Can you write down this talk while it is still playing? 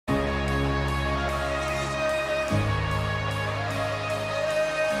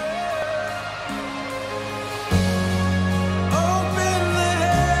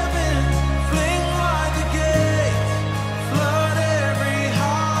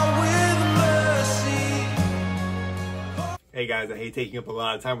guys, I hate taking up a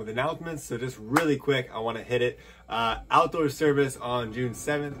lot of time with announcements, so just really quick, I want to hit it. Outdoor service on June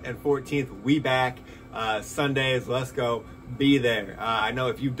 7th and 14th. We back. Sundays, let's go. Be there. I know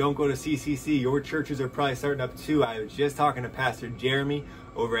if you don't go to CCC, your churches are probably starting up too. I was just talking to Pastor Jeremy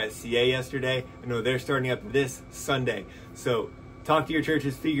over at CA yesterday. I know they're starting up this Sunday. So talk to your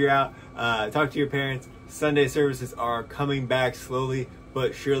churches, figure out, talk to your parents. Sunday services are coming back slowly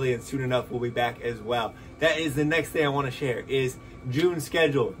but surely, and soon enough we'll be back as well. That is the next thing I want to share is June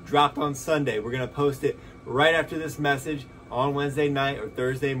schedule dropped on Sunday. We're going to post it right after this message on Wednesday night or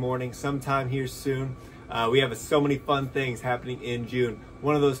Thursday morning, sometime here soon. We have so many fun things happening in June.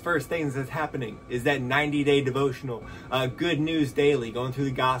 One of those first things that's happening is that 90-day devotional, Good News Daily, going through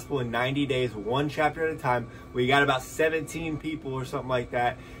the gospel in 90 days, one chapter at a time. We got about 17 people or something like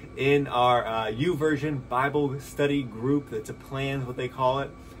that in our YouVersion Bible study group. That's a plan, what they call it.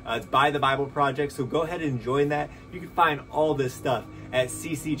 It's by the Bible Project, so go ahead and join that. You can find all this stuff at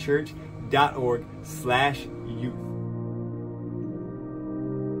ccchurch.org/youth.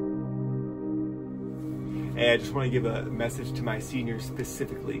 And I just want to give a message to my seniors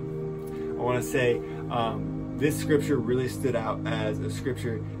specifically. I want to say this scripture really stood out as a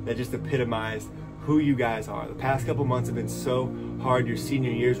scripture that just epitomized who you guys are. The past couple months have been so hard. Your senior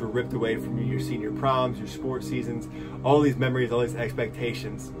years were ripped away from you. Your senior proms, your sports seasons, all these memories, all these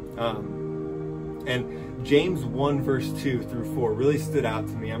expectations. And James 1 verse 2 through 4 really stood out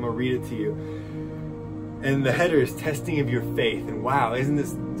to me. I'm going to read it to you. And the header is testing of your faith. And wow, isn't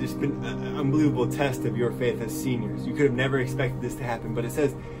this just been an unbelievable test of your faith as seniors? You could have never expected this to happen. But it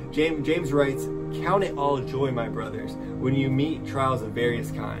says, James writes, "Count it all joy, my brothers, when you meet trials of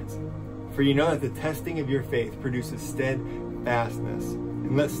various kinds. For you know that the testing of your faith produces steadfastness.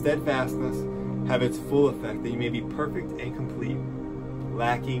 And let steadfastness have its full effect, that you may be perfect and complete,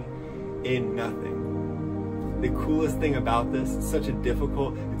 lacking in nothing." The coolest thing about this, it's a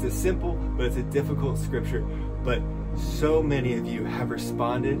simple, but it's a difficult scripture. But so many of you have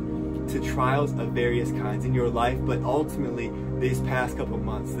responded to trials of various kinds in your life, but ultimately these past couple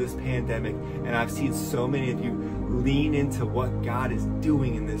months, this pandemic, and I've seen so many of you lean into what God is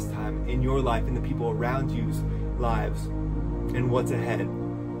doing in this time, in your life, in the people around you's lives, and what's ahead.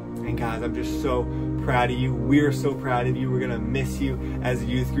 And guys, I'm just so proud of you. We're so proud of you. We're gonna miss you as a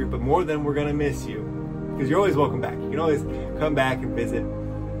youth group, but more than we're gonna miss you, because you're always welcome back. You can always come back and visit.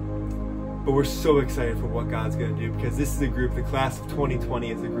 But we're so excited for what God's going to do, because this is a group, the class of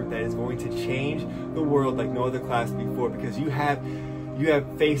 2020 is a group that is going to change the world like no other class before, because you have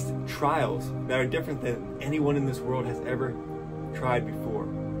faced trials that are different than anyone in this world has ever tried before.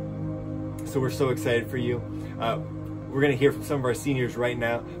 So we're so excited for you. We're going to hear from some of our seniors right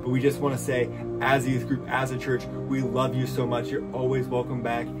now, but we just want to say, as a youth group, as a church, we love you so much. You're always welcome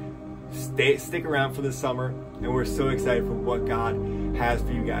back. Stick around for the summer, and we're so excited for what God has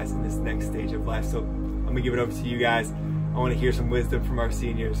for you guys in this next stage of life. So I'm gonna give it over to you guys. I want to hear some wisdom from our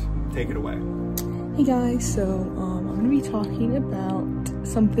seniors. Take it away. Hey guys, so I'm gonna be talking about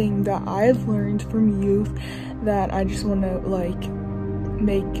something that I've learned from youth that I just want to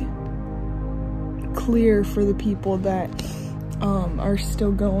make clear for the people that are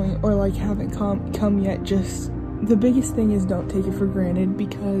still going or haven't come yet. Just the biggest thing is don't take it for granted,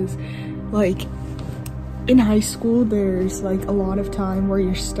 because in high school there's a lot of time where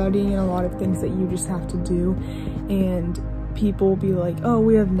you're studying and a lot of things that you just have to do, and people will be like, oh,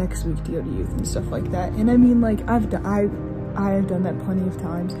 we have next week to go to youth and stuff like that. And I mean, I have done that plenty of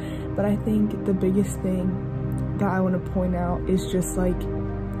times, but I think the biggest thing that I want to point out is just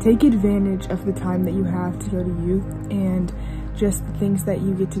take advantage of the time that you have to go to youth and just the things that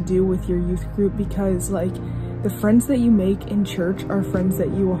you get to do with your youth group, because the friends that you make in church are friends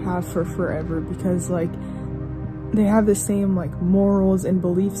that you will have for forever, because they have the same morals and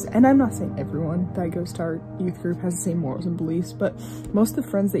beliefs. And I'm not saying everyone that goes to our youth group has the same morals and beliefs, but most of the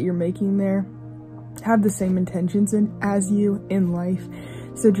friends that you're making there have the same intentions as you in life.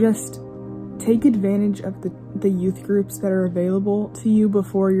 So just take advantage of the youth groups that are available to you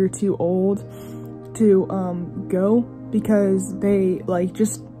before you're too old to go, because they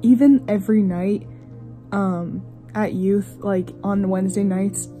just even every night at youth, on Wednesday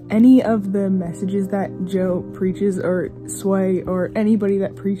nights, any of the messages that Joe preaches or Sway or anybody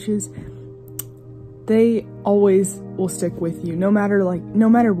that preaches, they always will stick with you, no matter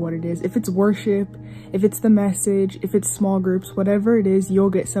what it is. If it's worship, if it's the message, if it's small groups, whatever it is, you'll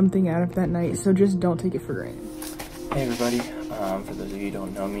get something out of that night. So just don't take it for granted. Hey everybody, for those of you who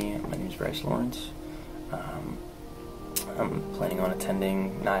don't know me, my name is Bryce Lawrence. I'm planning on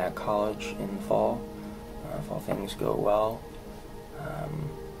attending Nyack College in the fall. If all things go well.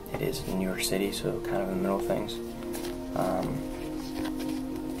 It is in New York City, so kind of in the middle of things. I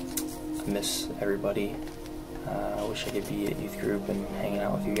miss everybody. I wish I could be at youth group and hanging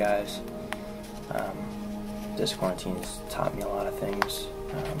out with you guys. This quarantine has taught me a lot of things.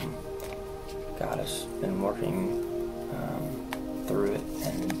 God has been working through it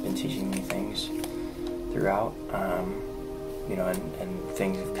and been teaching me things throughout. You know, and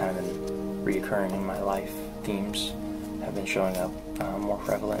things have kind of been reoccurring in my life. Themes have been showing up more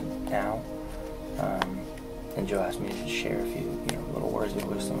prevalent now. And Joe asked me to share a few, little words of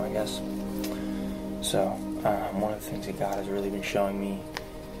wisdom, I guess. So, one of the things that God has really been showing me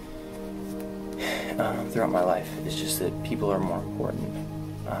throughout my life is just that people are more important.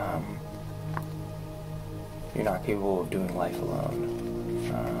 You're not capable of doing life alone.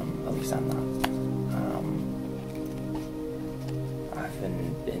 At least I'm not. I've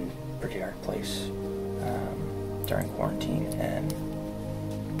been in a pretty dark place during quarantine, and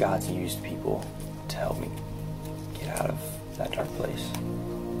God's used people to help me get out of that dark place.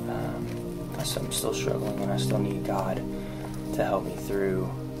 I'm still struggling, and I still need God to help me through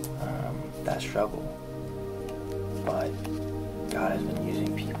that struggle. But God has been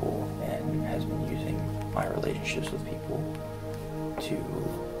using people and has been using my relationships with people to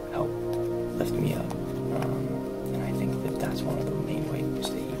help lift me up. And I think that that's one of the main ways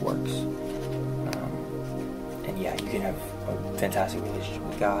that He works. And yeah, you can have a fantastic relationship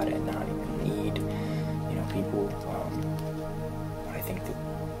with God and not even need, people. But I think that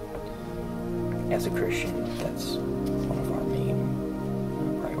as a Christian, that's one of our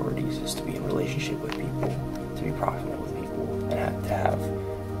main priorities, is to be in relationship with people, to be proximate with people, and to have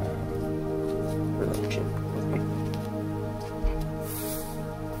relationship with people.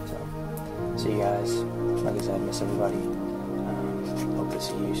 So, see you guys. Like I said, I miss everybody. Hope to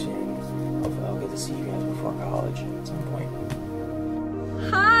see you soon. Hopefully I'll get to see you guys before college at some point.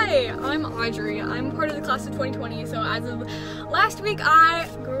 Hi, I'm Audrey. I'm part of the class of 2020, so as of last week, I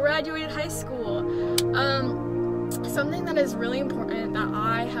graduated high school. Something that is really important that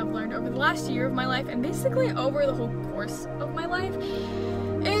I have learned over the last year of my life, and basically over the whole course of my life,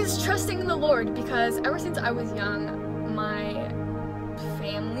 is trusting in the Lord, because ever since I was young, my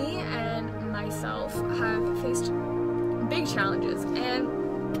family and myself have faced big challenges, and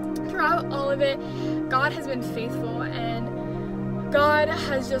throughout all of it, God has been faithful, and God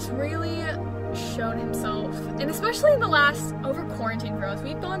has just really shown Himself, and especially in the last, over quarantine for us,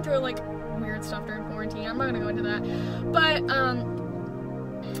 we've gone through like weird stuff during quarantine. I'm not gonna go into that, but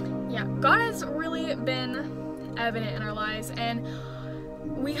yeah, God has really been evident in our lives, and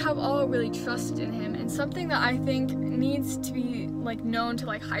we have all really trusted in Him. And something that I think needs to be like known to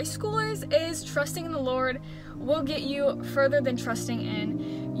like high schoolers is trusting in the Lord will get you further than trusting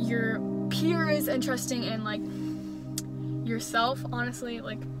in your peers and trusting in like yourself, honestly,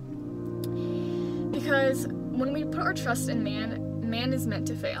 like, because when we put our trust in man is meant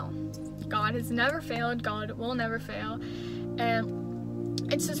to fail. God has never failed, God will never fail,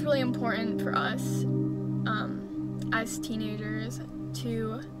 and it's just really important for us as teenagers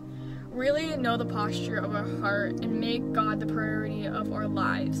to really know the posture of our heart and make God the priority of our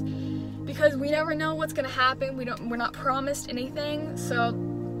lives, because we never know what's gonna happen. We're not promised anything, so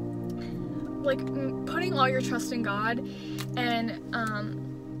like putting all your trust in God and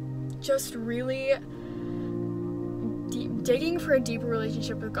just really digging for a deeper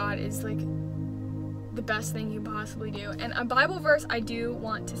relationship with God is like the best thing you can possibly do. And a Bible verse I do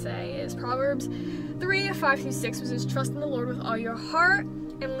want to say is Proverbs 3:5-6, which says, "Trust in the Lord with all your heart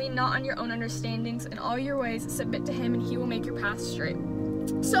and lean not on your own understandings. In all your ways submit to Him, and He will make your path straight."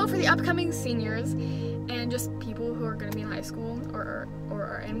 So for the upcoming seniors and just people who are going to be in high school or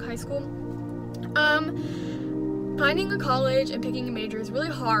are in high school, finding a college and picking a major is really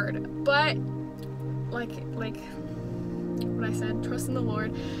hard, but like what I said, trust in the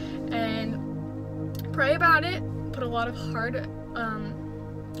Lord and pray about it. Put a lot of hard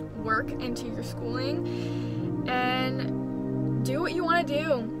work into your schooling and do what you want to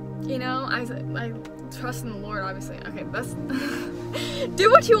do. I trust in the Lord, obviously. Okay, that's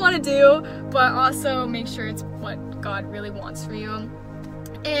do what you want to do, but also make sure it's what God really wants for you.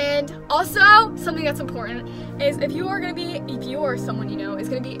 And also, something that's important is if you or someone you know is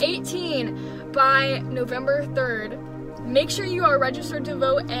going to be 18 by November 3rd, make sure you are registered to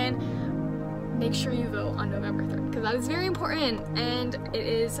vote, and make sure you vote on November 3rd, because that is very important, and it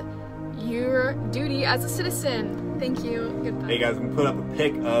is your duty as a citizen. Thank you. Goodbye. Hey guys, I'm gonna put up a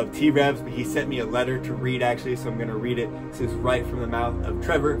pic of T-Revs, but he sent me a letter to read actually, so I'm gonna read it. It says, right from the mouth of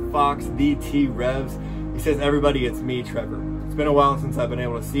Trevor Fox, the T-Revs. He says, "Everybody, it's me, Trevor. It's been a while since I've been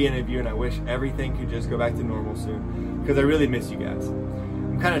able to see any of you, and I wish everything could just go back to normal soon, because I really miss you guys.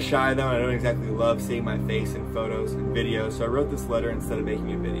 I'm kind of shy though, and I don't exactly love seeing my face in photos and videos, so I wrote this letter instead of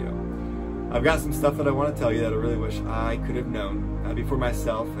making a video. I've got some stuff that I want to tell you that I really wish I could have known before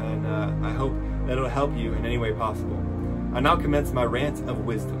myself, and I hope that it'll help you in any way possible. I now commence my rant of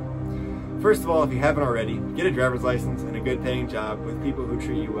wisdom. First of all, if you haven't already, get a driver's license and a good paying job with people who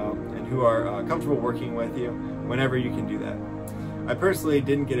treat you well and who are comfortable working with you whenever you can do that. I personally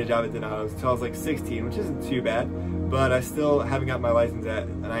didn't get a job at Deptowicz until I was like 16, which isn't too bad, but I still haven't got my license at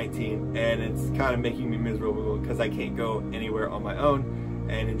 19, and it's kind of making me miserable because I can't go anywhere on my own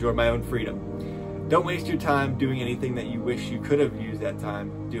and enjoy my own freedom. Don't waste your time doing anything that you wish you could have used that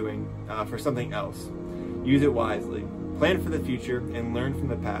time doing for something else. Use it wisely. Plan for the future and learn from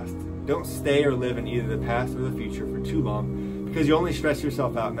the past. Don't stay or live in either the past or the future for too long, because you only stress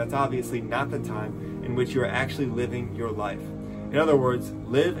yourself out, and that's obviously not the time in which you are actually living your life. In other words,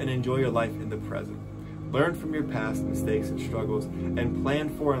 live and enjoy your life in the present. Learn from your past mistakes and struggles, and plan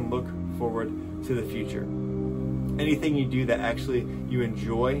for and look forward to the future. Anything you do that actually you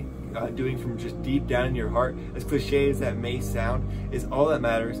enjoy doing from just deep down in your heart, as cliche as that may sound, is all that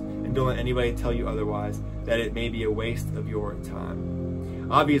matters, and don't let anybody tell you otherwise, that it may be a waste of your time.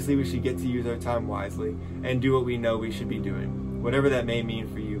 Obviously, we should get to use our time wisely and do what we know we should be doing, whatever that may mean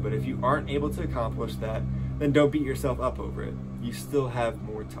for you. But if you aren't able to accomplish that, then don't beat yourself up over it. You still have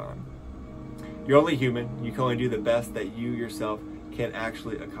more time. You're only human. You can only do the best that you yourself can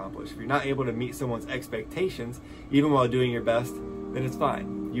actually accomplish. If you're not able to meet someone's expectations, even while doing your best, then it's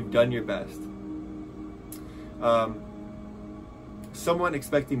fine. You've done your best. Someone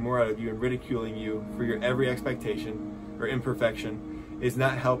expecting more out of you and ridiculing you for your every expectation or imperfection is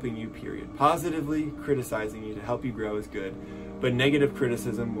not helping you, period. Positively criticizing you to help you grow is good, but negative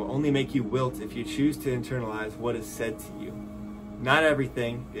criticism will only make you wilt if you choose to internalize what is said to you. Not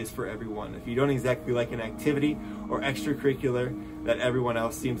everything is for everyone. If you don't exactly like an activity or extracurricular that everyone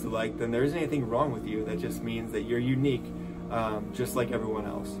else seems to like, then there isn't anything wrong with you. That just means that you're unique, just like everyone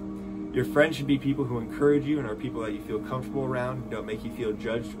else. Your friends should be people who encourage you and are people that you feel comfortable around, don't make you feel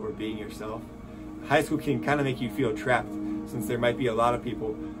judged or being yourself. High school can kind of make you feel trapped, since there might be a lot of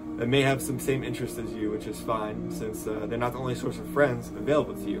people that may have some same interests as you, which is fine, since they're not the only source of friends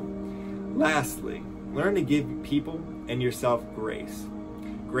available to you. Lastly, learn to give people and yourself grace.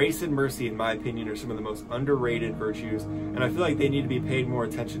 Grace and mercy, in my opinion, are some of the most underrated virtues, and I feel like they need to be paid more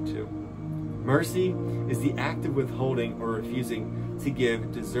attention to. Mercy is the act of withholding or refusing to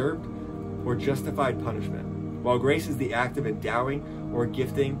give deserved or justified punishment, while grace is the act of endowing or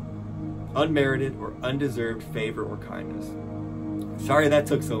gifting unmerited or undeserved favor or kindness. Sorry that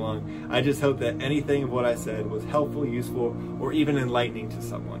took so long. I just hope that anything of what I said was helpful, useful, or even enlightening to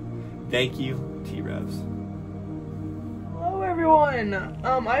someone. Thank you, T-Revs. Hello everyone!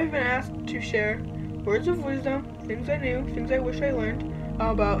 I've been asked to share words of wisdom, things I knew, things I wish I learned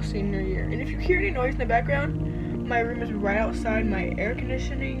about senior year. And if you hear any noise in the background, my room is right outside my air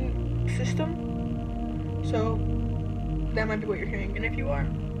conditioning system, so that might be what you're hearing. And if you are,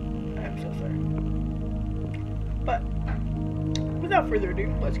 I'm so sorry. But without further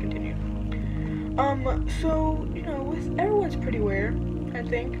ado, let's continue. So, with everyone's pretty aware, I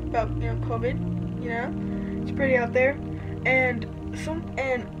think, about, COVID, it's pretty out there. And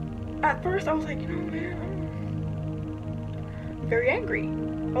at first I was like, man, I'm very angry.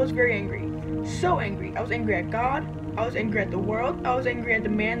 I was very angry. So angry. I was angry at God. I was angry at the world. I was angry at the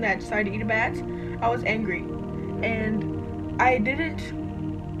man that decided to eat a bat. I was angry. And I didn't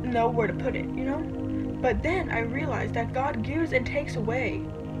know where to put it, But then I realized that God gives and takes away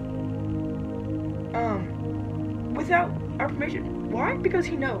without our permission. Why? Because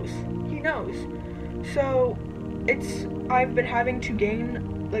He knows. He knows. So I've been having to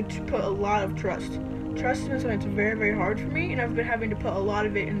to put a lot of trust. Trust has been something that's very, very hard for me, and I've been having to put a lot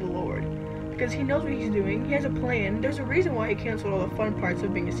of it in the Lord. Because He knows what He's doing. He has a plan. There's a reason why He canceled all the fun parts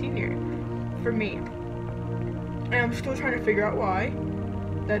of being a senior for me. And I'm still trying to figure out why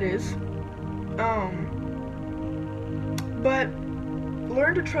that is. But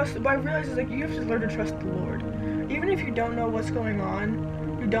learn to trust, but I realize you have to learn to trust the Lord. Even if you don't know what's going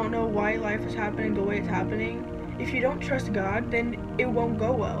on, you don't know why life is happening the way it's happening, if you don't trust God, then it won't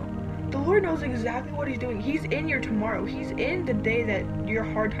go well. The Lord knows exactly what He's doing. He's in your tomorrow. He's in the day that your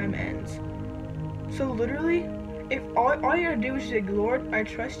hard time ends. So literally, if all you gotta do is just say, Lord, I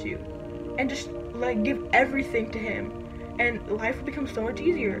trust you, and just give everything to Him, and life will become so much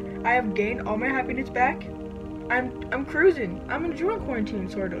easier. I have gained all my happiness back. I'm cruising. I'm enjoying quarantine,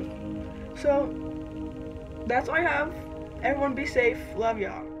 sort of. So that's all I have. Everyone be safe. Love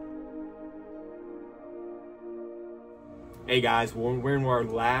y'all. Hey guys, we're in our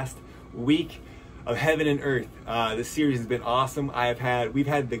last week of heaven and earth. This series has been awesome. We've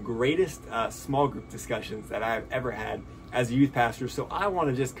had the greatest small group discussions that I've ever had as a youth pastor. So I want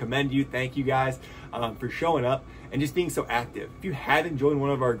to just commend you. Thank you guys for showing up and just being so active. If you haven't joined one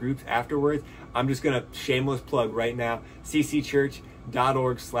of our groups afterwards, I'm just going to shameless plug right now,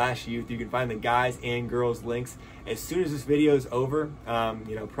 CCCHURCH.org/youth. You can find the guys and girls links. As soon as this video is over,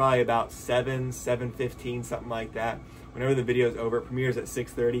 probably about 7:15, something like that. Whenever the video is over, it premieres at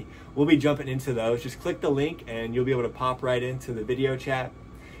 6:30. We'll be jumping into those. Just click the link and you'll be able to pop right into the video chat.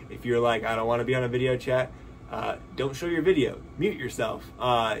 If you're like, I don't want to be on a video chat, don't show your video, mute yourself.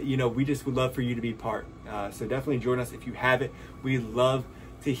 We just would love for you to be part. So definitely join us if you haven't. We'd love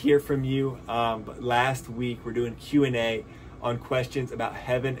to hear from you. But last week we're doing Q&A on questions about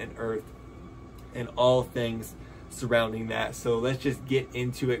heaven and earth and all things surrounding that. So let's just get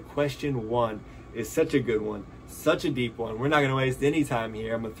into it. Question 1 is such a good one, such a deep one. We're not going to waste any time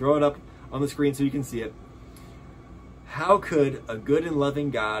here. I'm going to throw it up on the screen so you can see it. How could a good and loving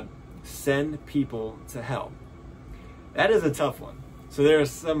God send people to hell? That is a tough one. So there are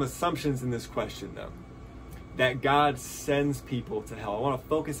some assumptions in this question, though, that God sends people to hell. I want to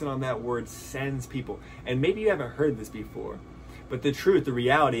focus in on that word, sends people. And maybe you haven't heard this before, but the truth, the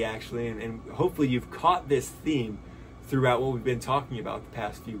reality actually, and hopefully you've caught this theme throughout what we've been talking about the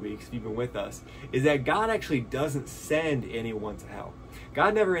past few weeks, if you've been with us, is that God actually doesn't send anyone to hell.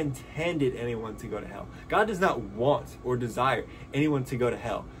 God never intended anyone to go to hell. God does not want or desire anyone to go to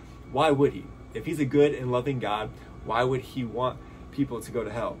hell. Why would he? If he's a good and loving God, why would he want people to go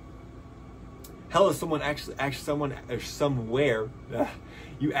to hell? Hell is somewhere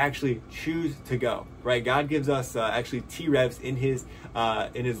you actually choose to go, right? God gives us T-Revs in his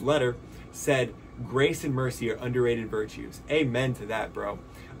letter said grace and mercy are underrated virtues. Amen to that, bro.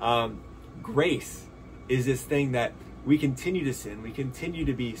 Grace is this thing that we continue to sin. We continue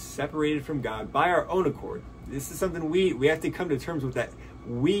to be separated from God by our own accord. This is something we have to come to terms with, that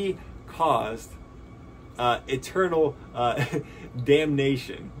we caused eternal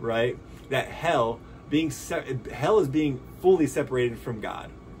damnation, right? That hell is being fully separated from God,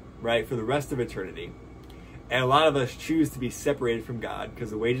 right, for the rest of eternity. And a lot of us choose to be separated from God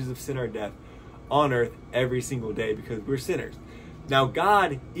because the wages of sin are death on earth every single day because we're sinners. Now,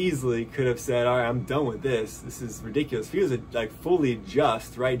 God easily could have said, all right, I'm done with this. This is ridiculous. If he was fully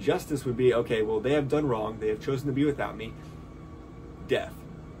just, right? Justice would be, okay, well, they have done wrong. They have chosen to be without me. Death.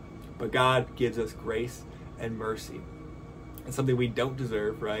 But God gives us grace and mercy. It's something we don't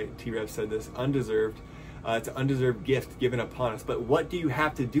deserve, right? T-Rev said this, undeserved. It's an undeserved gift given upon us. But what do you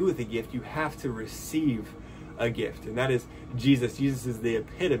have to do with a gift? You have to receive a gift. And that is Jesus. Jesus is the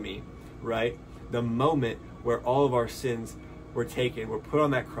epitome, right? The moment where all of our sins were taken, were put on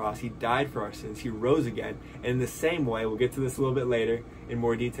that cross. He died for our sins. He rose again. And in the same way, we'll get to this a little bit later in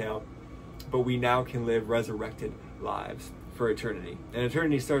more detail, but we now can live resurrected lives for eternity. And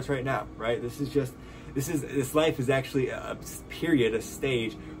eternity starts right now, right? This life is actually a period, a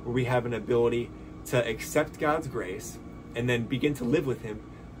stage where we have an ability to accept God's grace and then begin to live with him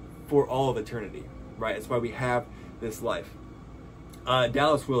for all of eternity, right? That's why we have this life.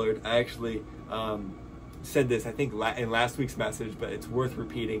 Dallas Willard, I actually said this, I think, in last week's message, but it's worth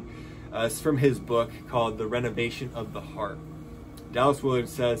repeating. It's from his book called The Renovation of the Heart. Dallas Willard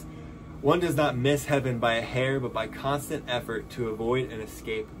says, one does not miss heaven by a hair, but by constant effort to avoid and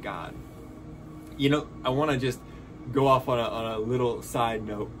escape God. I want to just go off on a little side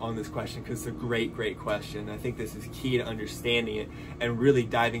note on this question because it's a great question. I think this is key to understanding it and really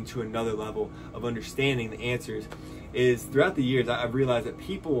diving to another level of understanding the answers. Is throughout the years, I've realized that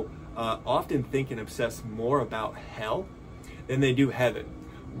people often think and obsess more about hell than they do heaven.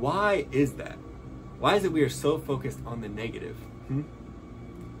 Why is that? Why is it we are so focused on the negative?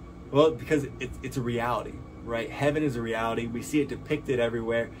 Well, because it's a reality, right? Heaven is a reality. We see it depicted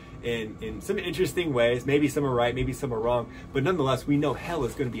everywhere in some interesting ways. Maybe some are right, maybe some are wrong, but nonetheless, we know hell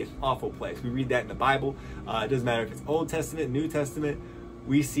is going to be an awful place. We read that in the Bible. It doesn't matter if it's Old Testament, New Testament.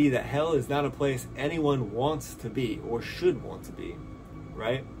 We see that hell is not a place anyone wants to be or should want to be,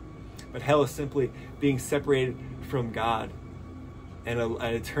 right? But hell is simply being separated from God, and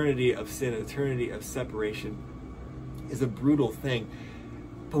an eternity of sin, an eternity of separation is a brutal thing.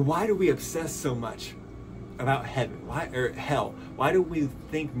 But why do we obsess so much about heaven? Hell? Why do we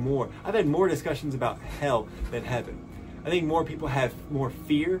think more? I've had more discussions about hell than heaven. I think more people have more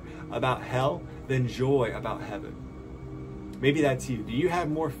fear about hell than joy about heaven. Maybe that's you. Do you have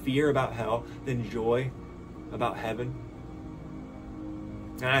more fear about hell than joy about heaven?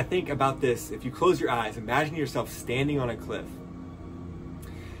 And I think about this. If you close your eyes, imagine yourself standing on a cliff.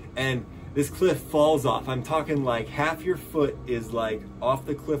 And this cliff falls off. I'm talking like half your foot is like off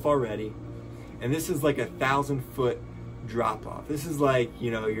the cliff already. And this is like 1,000-foot drop off. This is like,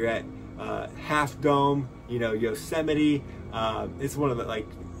 you know, you're at Half Dome, you know, Yosemite. It's one of the, like,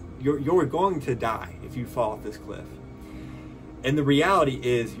 you're going to die if you fall off this cliff. And the reality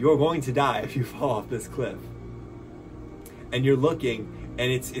is you're going to die if you fall off this cliff. And you're looking,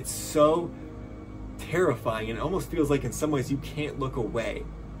 and it's so terrifying, and it almost feels like in some ways you can't look away.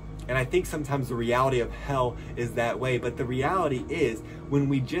 And I think sometimes the reality of hell is that way, but the reality is when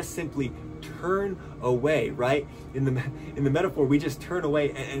we just simply turn away, right? In the metaphor, we just turn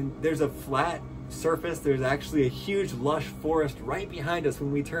away, and there's a flat surface, there's actually a huge lush forest right behind us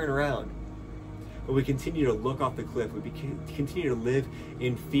when we turn around. But we continue to look off the cliff, we continue to live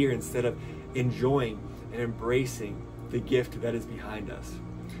in fear instead of enjoying and embracing the gift that is behind us.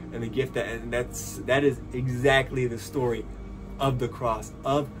 And the gift that is exactly the story of the cross,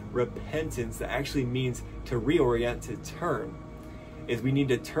 of repentance, that actually means to reorient, to turn. Is we need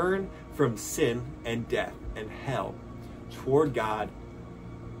to turn from sin and death and hell toward God.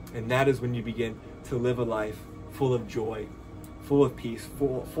 And that is when you begin to live a life full of joy, full of peace,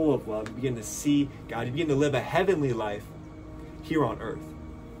 full of love. You begin to see God. You begin to live a heavenly life here on earth.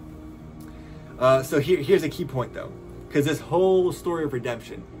 So here's a key point though, because this whole story of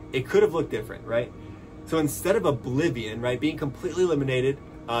redemption, it could have looked different, right? So instead of oblivion, right, being completely eliminated,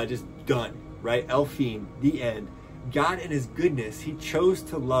 just done, right? Elfine, the end. God in his goodness, he chose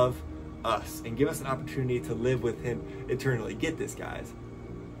to love us and give us an opportunity to live with him eternally. Get this, guys.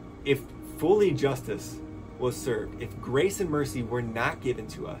 If fully justice was served, if grace and mercy were not given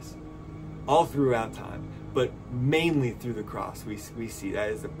to us all throughout time, but mainly through the cross, we see that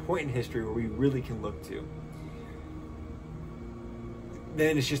is the point in history where we really can look to,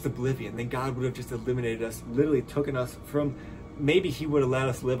 then it's just oblivion. Then God would have just eliminated us, literally taken us from, maybe he would have let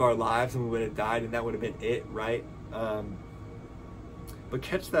us live our lives and we would have died and that would have been it, right? But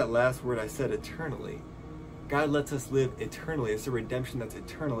catch that last word I said, eternally. God lets us live eternally. It's a redemption that's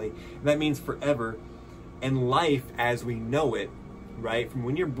eternally. And that means forever. And life as we know it, right? From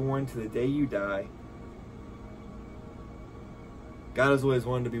when you're born to the day you die, God has always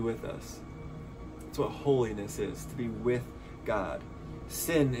wanted to be with us. That's what holiness is, to be with God.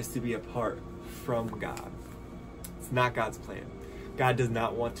 Sin is to be apart from God. It's not God's plan. God does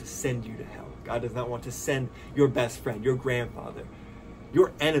not want to send you to hell. God does not want to send your best friend, your grandfather,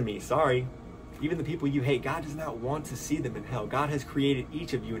 your enemy, sorry, even the people you hate. God does not want to see them in hell. God has created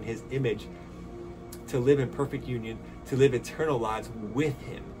each of you in his image to live in perfect union, to live eternal lives with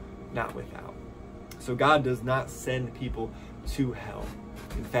him, not without. So God does not send people to hell.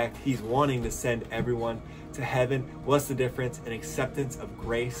 In fact, he's wanting to send everyone to heaven. What's the difference? An acceptance of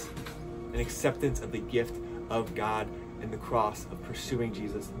grace, an acceptance of the gift of God and the cross of pursuing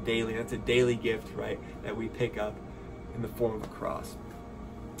Jesus daily. That's a daily gift, right, that we pick up in the form of a cross.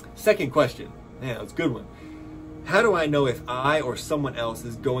 Second question. Man, that's a good one. How do I know if I or someone else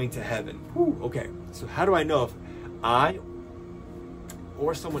is going to heaven? Whew, okay, so how do I know if I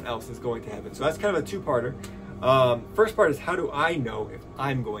or someone else is going to heaven? So that's kind of a two-parter. First part is, how do I know if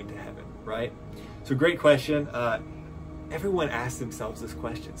I'm going to heaven, right? So great question. Everyone asks themselves this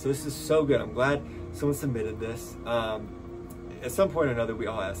question. So this is so good. I'm glad someone submitted this. At some point or another, we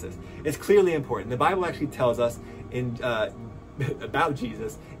all ask this. It's clearly important. The Bible actually tells us in about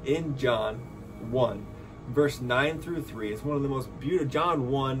Jesus in John 1, verse 9 through 3. It's one of the most beautiful.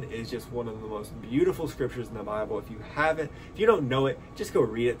 John 1 is just one of the most beautiful scriptures in the Bible. If you haven't, if you don't know it, just go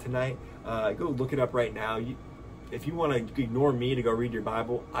read it tonight. Go look it up right now. If you want to ignore me to go read your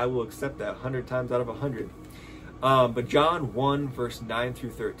Bible, I will accept that 100 times out of 100. But John 1, verse 9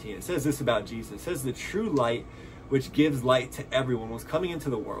 through 13, it says this about Jesus. It says, the true light, which gives light to everyone, was coming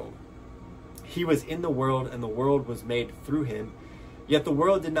into the world. He was in the world, and the world was made through him, yet the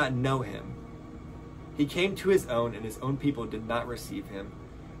world did not know him. He came to his own, and his own people did not receive him.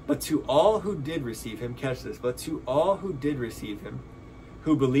 But to all who did receive him, catch this, but to all who did receive him,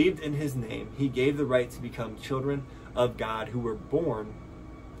 who believed in his name, he gave the right to become children of God, who were born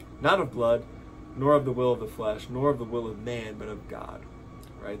not of blood, nor of the will of the flesh, nor of the will of man, but of God.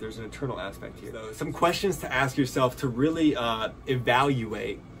 Right? There's an eternal aspect here. So some questions to ask yourself to really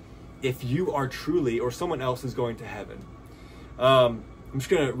evaluate if you are truly, or someone else is going to heaven. I'm just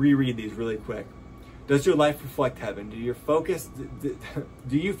going to reread these really quick. Does your life reflect heaven? Do you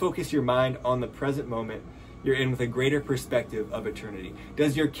focus your mind on the present moment you're in with a greater perspective of eternity?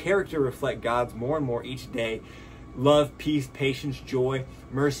 Does your character reflect God's more and more each day? Love, peace, patience, joy,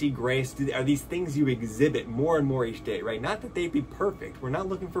 mercy, grace. Are these things you exhibit more and more each day, right? Not that they be perfect. We're not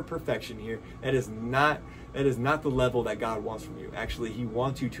looking for perfection here. That is not the level that God wants from you. Actually, he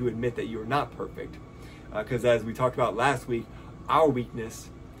wants you to admit that you're not perfect. Because as we talked about last week, our weakness,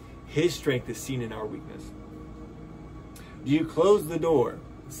 His strength is seen in our weakness. Do you close the door?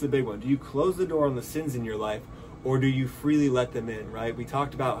 This is the big one. Do you close the door on the sins in your life, or do you freely let them in, right? We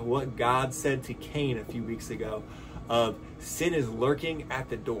talked about what God said to Cain a few weeks ago of sin is lurking at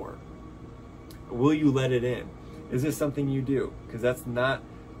the door. Will you let it in? Is this something you do? Because that's not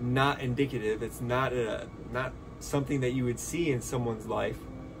indicative. It's not something that you would see in someone's life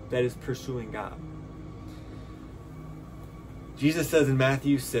that is pursuing God. Jesus says in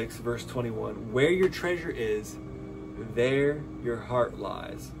Matthew 6, verse 21, where your treasure is, there your heart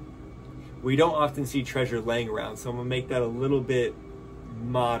lies. We don't often see treasure laying around, so I'm going to make that a little bit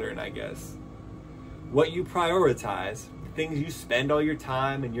modern, I guess. What you prioritize, things you spend all your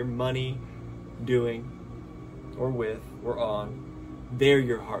time and your money doing, or with, or on, there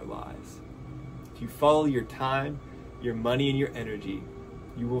your heart lies. If you follow your time, your money, and your energy,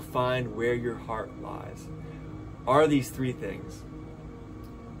 you will find where your heart lies. Are these three things,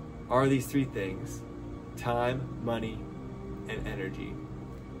 time, money, and energy,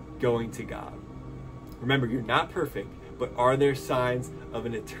 going to God? Remember, you're not perfect, but are there signs of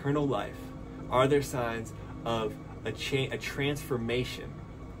an eternal life? Are there signs of a transformation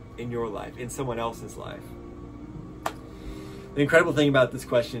in your life, in someone else's life? The incredible thing about this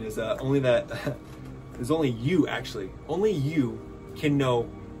question is only you can know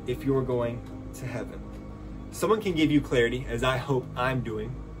if you're going to heaven. Someone can give you clarity, as I hope I'm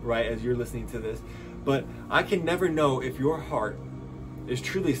doing, right, as you're listening to this, but I can never know if your heart is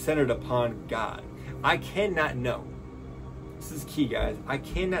truly centered upon God. I cannot know. This is key, guys. I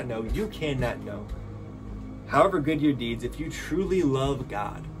cannot know. You cannot know. However good your deeds, if you truly love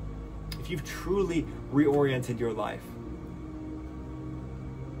God, if you've truly reoriented your life.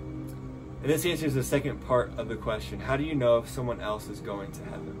 And this answers the second part of the question. How do you know if someone else is going to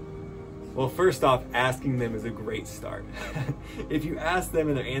heaven? Well, first off, asking them is a great start. If you ask them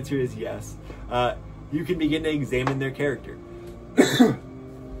and their answer is yes, you can begin to examine their character.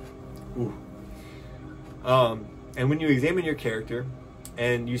 And when you examine your character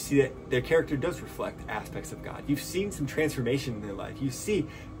and you see that their character does reflect aspects of God, you've seen some transformation in their life. You see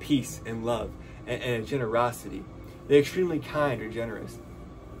peace and love and generosity. They're extremely kind or generous.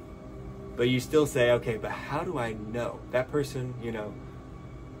 But you still say, okay, but how do I know? That person,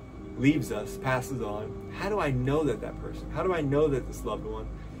 leaves us, passes on. How do I know that person? How do I know that this loved one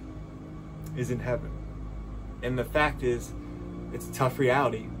is in heaven? And the fact is, it's a tough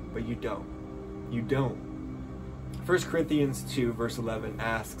reality, but you don't. You don't. 1 Corinthians 2, verse 11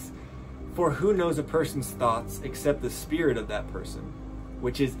 asks, for who knows a person's thoughts except the spirit of that person,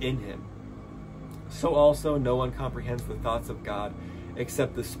 which is in him? So also no one comprehends the thoughts of God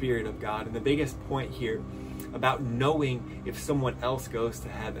except the Spirit of God. And the biggest point here about knowing if someone else goes to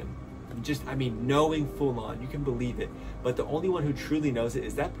heaven, knowing full on, you can believe it, but the only one who truly knows it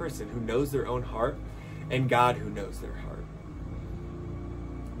is that person who knows their own heart and God who knows their heart.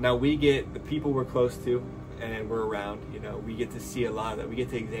 Now we get the people we're close to and we're around, we get to see a lot of that, we get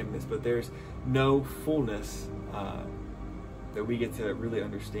to examine this, but there's no fullness that we get to really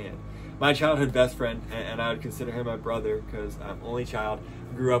understand. My childhood best friend, and I would consider him my brother because I'm only child,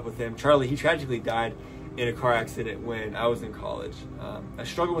 grew up with him. Charlie, he tragically died in a car accident when I was in college. I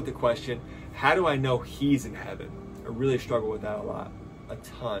struggle with the question, how do I know he's in heaven? I really struggle with that a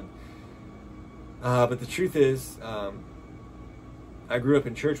ton. But the truth is, I grew up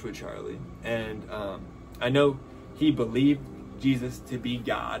in church with Charlie, and I know he believed Jesus to be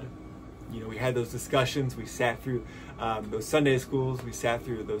God. We had those discussions, we sat through those Sunday schools, we sat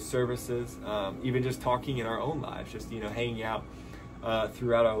through those services, even just talking in our own lives, just, hanging out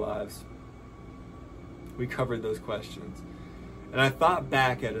throughout our lives. We covered those questions. And I thought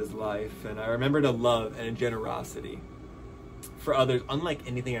back at his life, and I remembered a love and a generosity for others unlike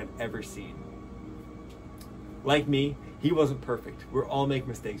anything I'd ever seen. Like me, he wasn't perfect. We're all make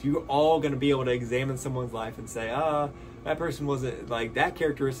mistakes. You're all going to be able to examine someone's life and say, that person wasn't, that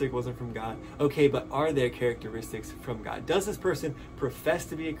characteristic wasn't from God. Okay, but are there characteristics from God? Does this person profess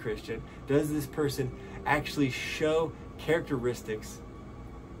to be a Christian? Does this person actually show characteristics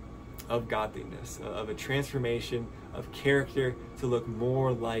of godliness, of a transformation of character to look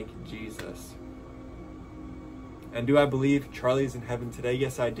more like Jesus? And do I believe Charlie's in heaven today?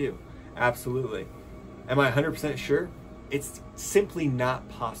 Yes, I do. Absolutely. Am I 100% sure? It's simply not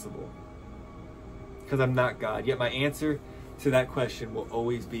possible because I'm not God. Yet my answer to that question will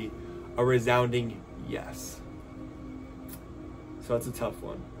always be a resounding yes. So that's a tough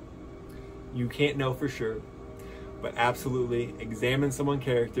one. You can't know for sure, but absolutely examine someone's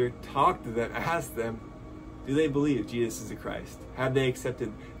character, talk to them, ask them, do they believe Jesus is the Christ? Have they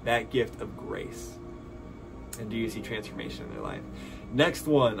accepted that gift of grace? And do you see transformation in their life? Next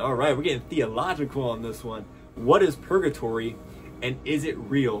one. All right, we're getting theological on this one. What is purgatory, and is it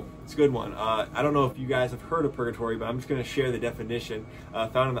real? It's a good one. I don't know if you guys have heard of purgatory, but I'm just going to share the definition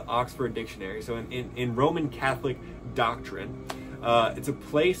found in the Oxford Dictionary. So in Roman Catholic doctrine, it's a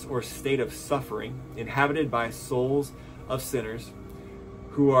place or state of suffering inhabited by souls of sinners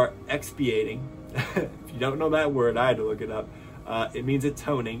who are expiating. If you don't know that word, I had to look it up. It means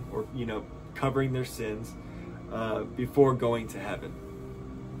atoning, or covering their sins before going to heaven.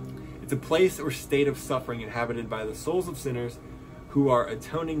 It's a place or state of suffering inhabited by the souls of sinners who are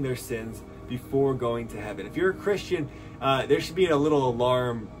atoning their sins before going to heaven. If you're a Christian, there should be a little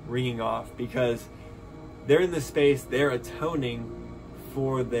alarm ringing off, because they're in this space, they're atoning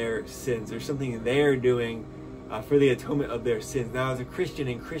for their sins. There's something they're doing for the atonement of their sins. Now, as a Christian,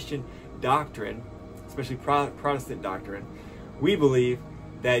 in Christian doctrine, especially Protestant doctrine, we believe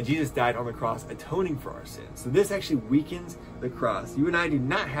that Jesus died on the cross atoning for our sins. So this actually weakens the cross. You and I do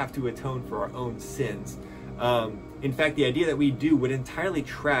not have to atone for our own sins. In fact, the idea that we do would entirely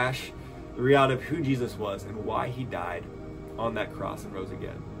trash the reality of who Jesus was and why he died on that cross and rose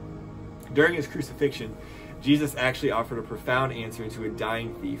again. During his crucifixion, Jesus actually offered a profound answer to a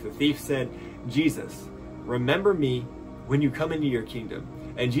dying thief. The thief said, "Jesus, remember me when you come into your kingdom."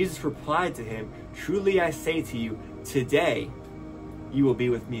 And Jesus replied to him, "Truly I say to you, today you will be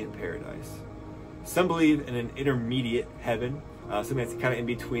with me in paradise." Some believe in an intermediate heaven, something that's kind of in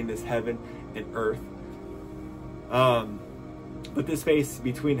between this heaven and earth. But this space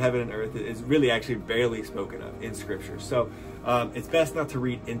between heaven and earth is really actually barely spoken of in Scripture. So it's best not to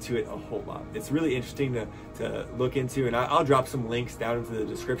read into it a whole lot. It's really interesting to look into, and I'll drop some links down into the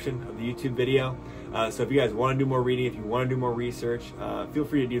description of the YouTube video. So if you guys want to do more reading, if you want to do more research, feel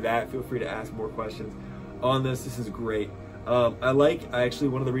free to do that. Feel free to ask more questions on this. This is great. Actually,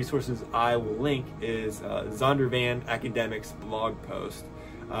 one of the resources I will link is Zondervan Academics blog post.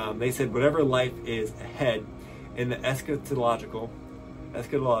 They said whatever life is ahead in the eschatological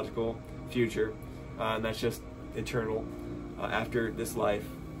future, and that's just eternal, after this life,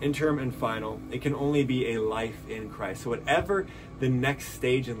 interim and final, it can only be a life in Christ. So whatever the next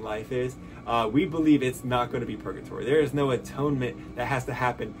stage in life is, we believe it's not going to be purgatory. There is no atonement that has to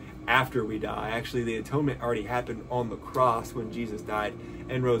happen after we die. Actually, the atonement already happened on the cross when Jesus died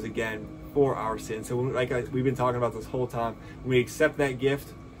and rose again for our sins. So we've been talking about this whole time, we accept that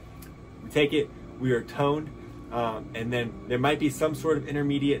gift, we take it, we are atoned, and then there might be some sort of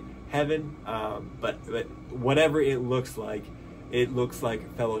intermediate heaven, but whatever it looks like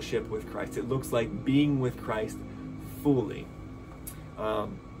fellowship with Christ. It looks like being with Christ fully.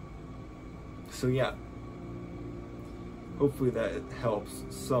 So yeah, hopefully that helps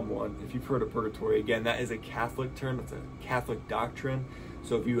someone. If you've heard of purgatory, again, that is a Catholic term. It's a Catholic doctrine.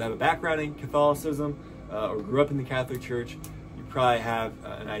 So if you have a background in Catholicism or grew up in the Catholic Church, you probably have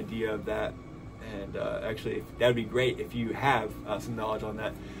an idea of that. And actually, that would be great if you have some knowledge on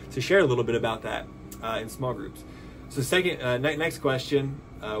that, to share a little bit about that in small groups. So next question,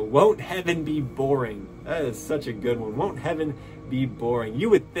 won't heaven be boring? That is such a good one. Won't heaven be boring? You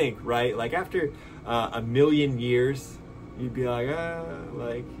would think, right? Like after a million years, you'd be like,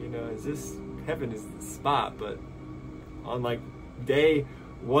 is this heaven is the spot? But on like day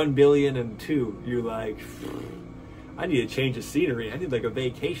 1,000,000,002, you're like, I need to change the scenery. I need like a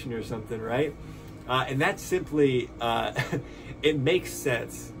vacation or something, right? And that's simply, it makes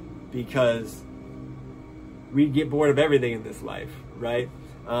sense, because we get bored of everything in this life, right?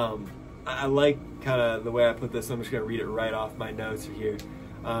 I like kind of the way I put this, so I'm just going to read it right off my notes here.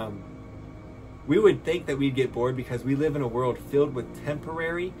 We would think that we'd get bored because we live in a world filled with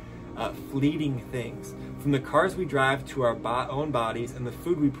temporary, fleeting things. From the cars we drive to our own bodies and the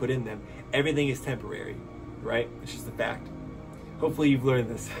food we put in them, everything is temporary, right? It's just a fact. Hopefully you've learned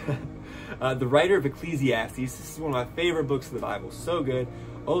this. The writer of Ecclesiastes, this is one of my favorite books of the Bible, so good,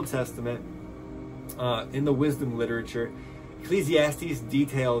 Old Testament, in the wisdom literature. Ecclesiastes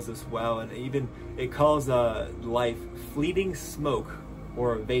details this well, and even it calls life fleeting smoke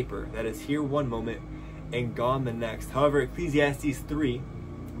or a vapor that is here one moment and gone the next. However, Ecclesiastes 3,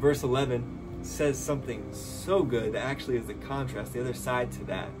 verse 11 says something so good that actually is the contrast, the other side to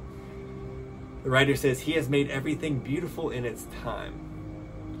that. The writer says, "He has made everything beautiful in its time.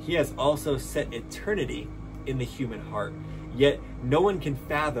 He has also set eternity in the human heart. Yet no one can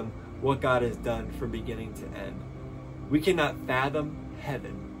fathom what God has done from beginning to end." We cannot fathom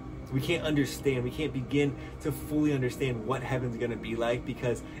heaven. We can't understand. We can't begin to fully understand what heaven's going to be like,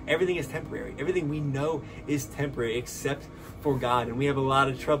 because everything is temporary. Everything we know is temporary except for God. And we have a lot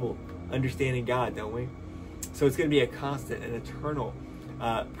of trouble understanding God, don't we? So it's going to be a constant and eternal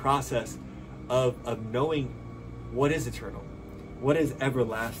process of knowing what is eternal, what is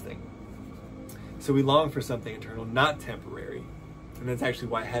everlasting? So we long for something eternal, not temporary. And that's actually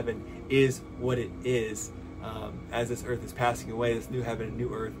why heaven is what it is. As this earth is passing away, this new heaven and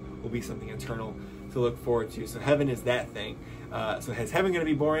new earth will be something eternal to look forward to. So heaven is that thing. So is heaven going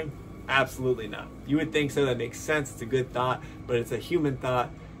to be boring? Absolutely not. You would think so. That makes sense. It's a good thought, but it's a human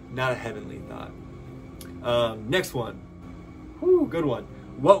thought, not a heavenly thought. Next one. Whew, good one.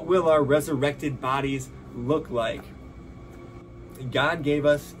 What will our resurrected bodies look like? God gave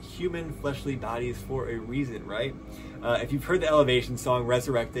us human fleshly bodies for a reason, right? If you've heard the Elevation song,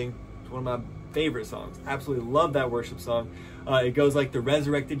 Resurrecting, it's one of my favorite songs. Absolutely love that worship song. It goes like, the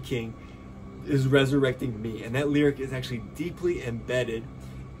resurrected King is resurrecting me. And that lyric is actually deeply embedded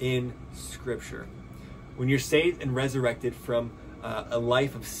in Scripture. When you're saved and resurrected from a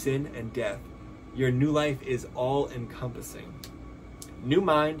life of sin and death, your new life is all-encompassing. New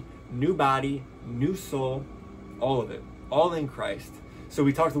mind, new body, new soul, all of it. All in Christ. So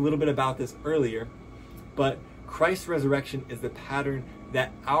we talked a little bit about this earlier, but Christ's resurrection is the pattern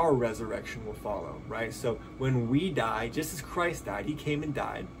that our resurrection will follow, right? So when we die, just as Christ died, he came and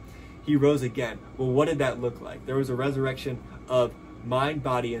died, he rose again. Well, what did that look like? There was a resurrection of mind,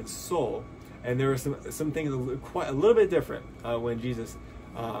 body, and soul, and there were some things quite a little bit different when Jesus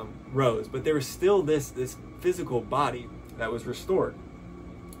rose, but there was still this physical body that was restored.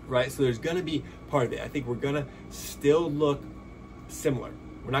 Right, so there's going to be part of it. I think we're going to still look similar.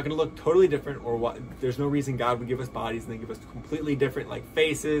 We're not going to look totally different, or what. There's no reason God would give us bodies and then give us completely different like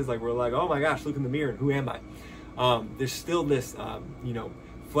faces. Like we're like, oh my gosh, look in the mirror and who am I? There's still this,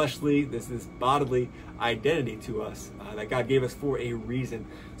 fleshly, this bodily identity to us that God gave us for a reason.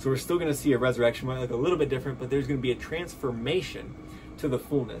 So we're still going to see a resurrection, might look a little bit different, but there's going to be a transformation to the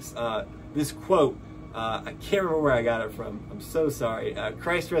fullness. This quote. I can't remember where I got it from. I'm so sorry.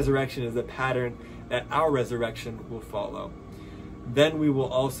 Christ's resurrection is the pattern that our resurrection will follow. Then we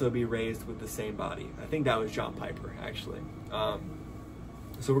will also be raised with the same body. I think that was John Piper, actually.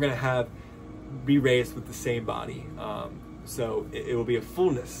 So we're going to be raised with the same body. So it will be a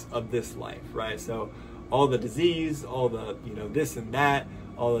fullness of this life, right? So all the disease, all the, this and that,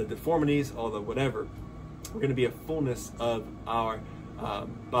 all the deformities, all the whatever, we're going to be a fullness of our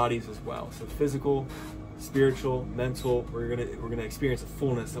bodies as well. So physical, spiritual, mental, we're gonna experience a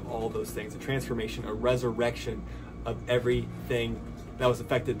fullness of all those things, a transformation, a resurrection of everything that was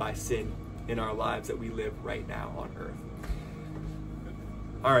affected by sin in our lives that we live right now on earth.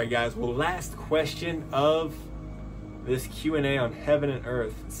 All right, guys. Well, last question of this Q&A on heaven and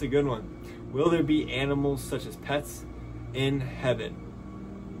earth. It's a good one. Will there be animals such as pets in heaven?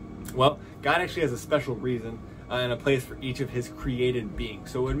 Well, God actually has a special reason and a place for each of his created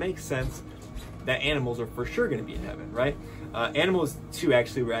beings. So it would make sense that animals are for sure going to be in heaven, right? Animals too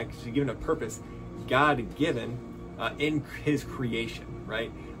actually were actually given a purpose, God given in his creation,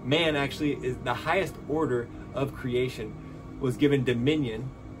 right? Man actually is the highest order of creation, was given dominion,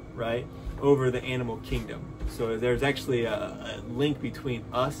 right, over the animal kingdom. So there's actually a link between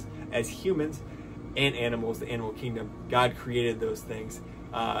us as humans and animals, the animal kingdom. God created those things.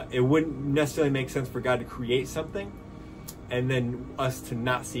 It wouldn't necessarily make sense for God to create something and then us to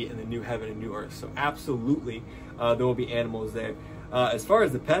not see it in the new heaven and new earth. So absolutely, there will be animals there. As far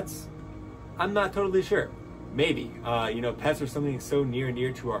as the pets, I'm not totally sure. Maybe. Pets are something so near and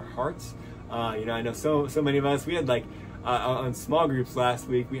dear to our hearts. I know so many of us, we had like, on small groups last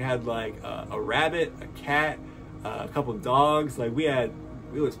week, we had like a rabbit, a cat, a couple of dogs. Like it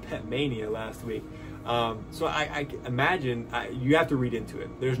was pet mania last week. So I imagine, you have to read into it.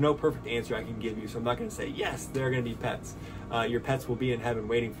 There's no perfect answer I can give you, so I'm not going to say, yes, there are going to be pets. Your pets will be in heaven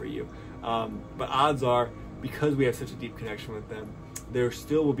waiting for you. But odds are, because we have such a deep connection with them, there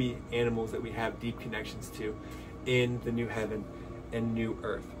still will be animals that we have deep connections to in the new heaven and new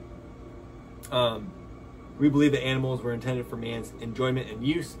earth. We believe that animals were intended for man's enjoyment and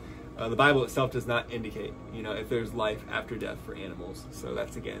use. The Bible itself does not indicate, if there's life after death for animals. So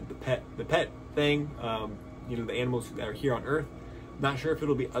that's, again, the pet thing, the animals that are here on earth. Not sure if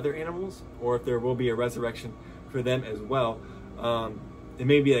it'll be other animals or if there will be a resurrection for them as well. It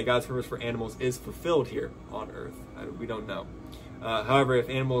may be that God's purpose for animals is fulfilled here on earth. We don't know. However, if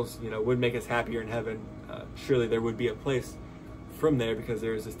animals, would make us happier in heaven, surely there would be a place from there, because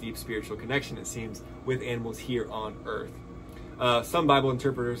there is this deep spiritual connection, it seems, with animals here on earth. Some Bible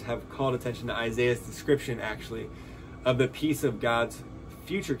interpreters have called attention to Isaiah's description, actually, of the peace of God's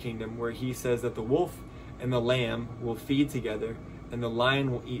future kingdom, where he says that the wolf and the lamb will feed together, and the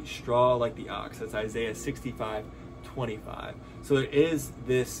lion will eat straw like the ox. That's Isaiah 65:25. So there is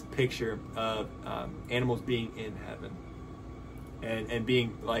this picture of animals being in heaven and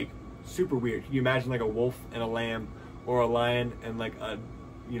being like super weird. Can you imagine like a wolf and a lamb or a lion and like a,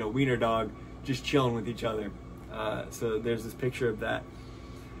 you know, wiener dog just chilling with each other. So there's this picture of that.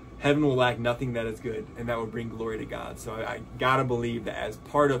 Heaven will lack nothing that is good, and that will bring glory to God. So I gotta believe that as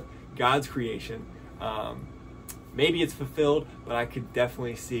part of God's creation, maybe it's fulfilled, but I could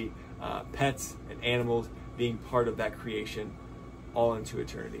definitely see pets and animals being part of that creation all into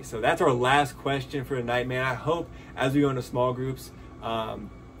eternity. So that's our last question for tonight, man. I hope as we go into small groups,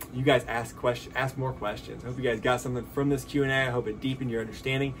 you guys ask more questions. I hope you guys got something from this Q&A. I hope it deepened your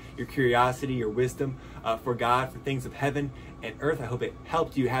understanding, your curiosity, your wisdom for God, for things of heaven and earth. I hope it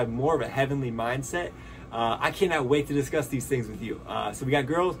helped you have more of a heavenly mindset. I cannot wait to discuss these things with you. So we got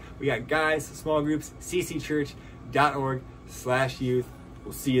girls, we got guys, small groups, ccchurch.org/youth.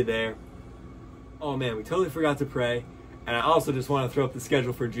 We'll see you there. Oh man, we totally forgot to pray. And I also just want to throw up the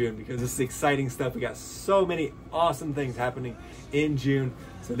schedule for June because this is exciting stuff. We got so many awesome things happening in June.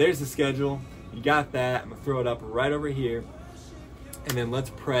 So there's the schedule. You got that. I'm going to throw it up right over here. And then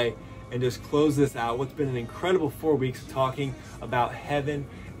let's pray and just close this out. What's been an incredible 4 weeks of talking about heaven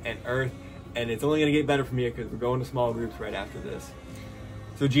and earth. And it's only going to get better from here because we're going to small groups right after this.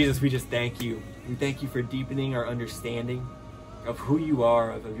 So Jesus, we just thank you. We thank you for deepening our understanding of who you are,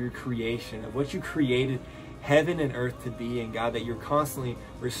 of your creation, of what you created heaven and earth to be, and God, that you're constantly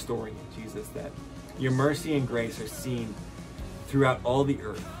restoring it, Jesus, that your mercy and grace are seen throughout all the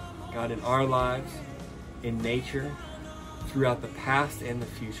earth, God, in our lives, in nature, throughout the past and the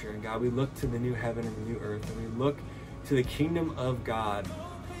future. And God, we look to the new heaven and the new earth, and we look to the kingdom of God,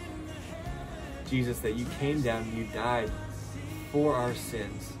 Jesus, that you came down and you died for our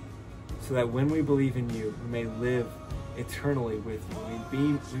sins, so that when we believe in you, we may live eternally with you.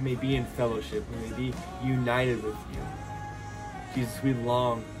 We may be in fellowship. We may be united with you. Jesus, we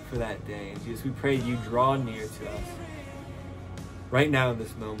long for that day. And Jesus, we pray you draw near to us right now in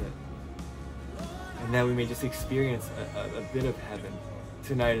this moment. And that we may just experience a bit of heaven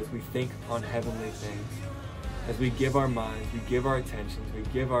tonight as we think on heavenly things. As we give our minds, we give our attentions, we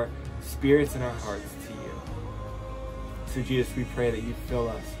give our spirits and our hearts to you. So Jesus, we pray that you fill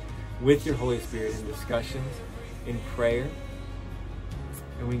us with your Holy Spirit in discussions, in prayer,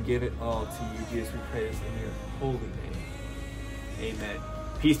 and we give it all to you, Jesus. We pray this in your holy name. Amen.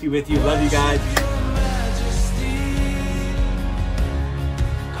 Peace be with you. Love you guys.